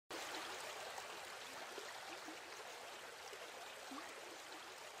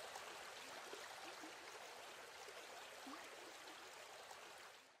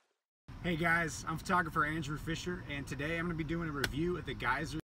Hey guys, I'm photographer Andrew Fisher, and today I'm going to be doing a review of the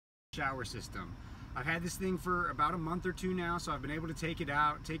Geyser shower system. I've had this thing for about a month or two now, so I've been able to take it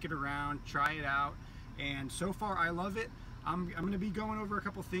out, take it around, try it out, and so far I love it. I'm going to be going over a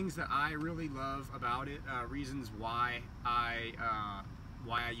couple things that I really love about it, reasons why I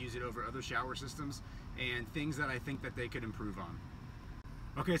use it over other shower systems, and things that I think that they could improve on.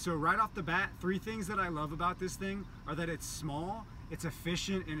 Okay, so right off the bat, three things that I love about this thing are that it's small, it's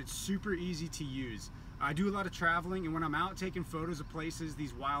efficient, and it's super easy to use. I do a lot of traveling, and when I'm out taking photos of places,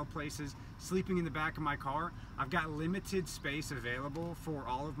 these wild places, sleeping in the back of my car, I've got limited space available for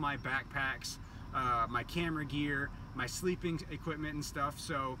all of my backpacks, my camera gear, my sleeping equipment and stuff.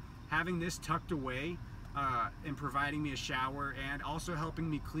 So having this tucked away and providing me a shower and also helping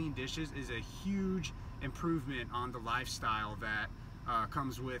me clean dishes is a huge improvement on the lifestyle that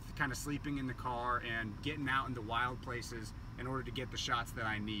comes with kind of sleeping in the car and getting out into wild places in order to get the shots that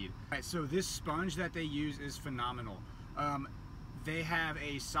I need. Right, so this sponge that they use is phenomenal. They have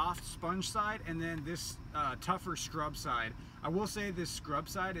a soft sponge side and then this tougher scrub side. I will say this scrub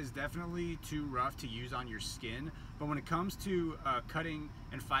side is definitely too rough to use on your skin, but when it comes to cutting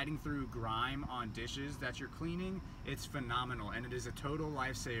and fighting through grime on dishes that you're cleaning, it's phenomenal, and it is a total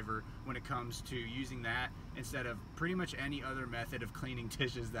lifesaver when it comes to using that instead of pretty much any other method of cleaning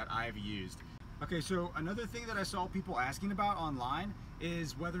dishes that I've used. Okay, so another thing that I saw people asking about online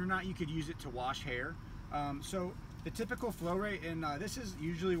is whether or not you could use it to wash hair. So the typical flow rate, and this is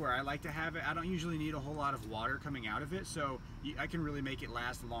usually where I like to have it, I don't usually need a whole lot of water coming out of it, so I can really make it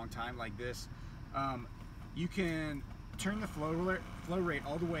last a long time like this. You can turn the flow rate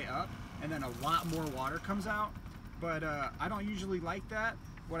all the way up, and then a lot more water comes out, but I don't usually like that.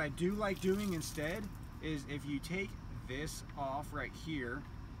 What I do like doing instead is if you take this off right here,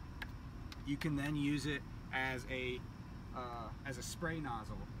 you can then use it as a spray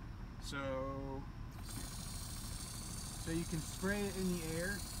nozzle. So you can spray it in the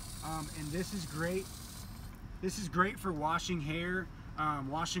air, and this is great. This is great for washing hair,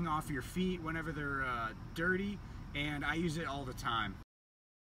 washing off your feet whenever they're dirty, and I use it all the time.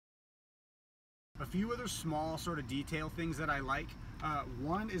 A few other small sort of detail things that I like.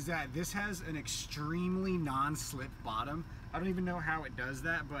 One is that this has an extremely non-slip bottom. I don't even know how it does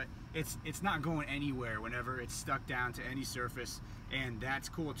that, but it's not going anywhere whenever it's stuck down to any surface, and that's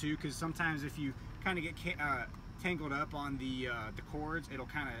cool too, because sometimes if you kind of get tangled up on the cords, it'll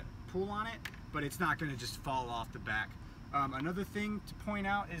kind of pull on it, but it's not going to just fall off the back. Another thing to point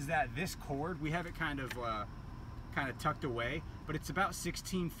out is that this cord, we have it kind of tucked away, but it's about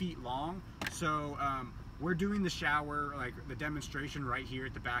 16 feet long. So we're doing the shower, like the demonstration, right here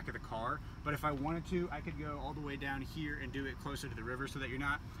at the back of the car, but if I wanted to, I could go all the way down here and do it closer to the river so that you're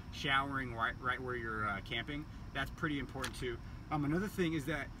not showering right where you're camping. That's pretty important too. Another thing is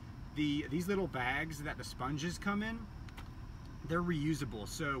that these little bags that the sponges come in, they're reusable.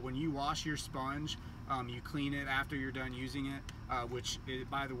 So when you wash your sponge, you clean it after you're done using it, which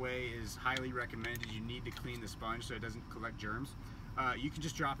by the way is highly recommended. You need to clean the sponge so it doesn't collect germs. You can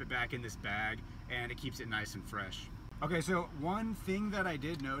just drop it back in this bag and it keeps it nice and fresh. Okay, so one thing that I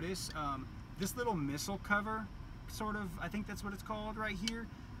did notice, this little missile cover, sort of, I think that's what it's called right here,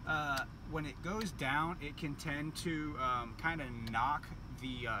 when it goes down, it can tend to kind of knock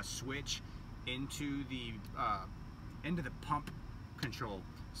the switch into the pump control.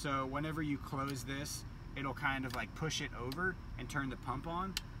 So whenever you close this, it'll kind of like push it over and turn the pump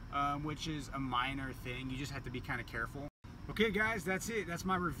on, which is a minor thing. You just have to be kind of careful. Okay guys, that's it. That's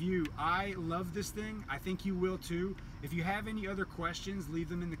my review. I love this thing. I think you will too. If you have any other questions, leave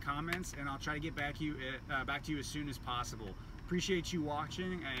them in the comments and I'll try to get back to you as soon as possible. Appreciate you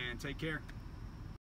watching, and take care.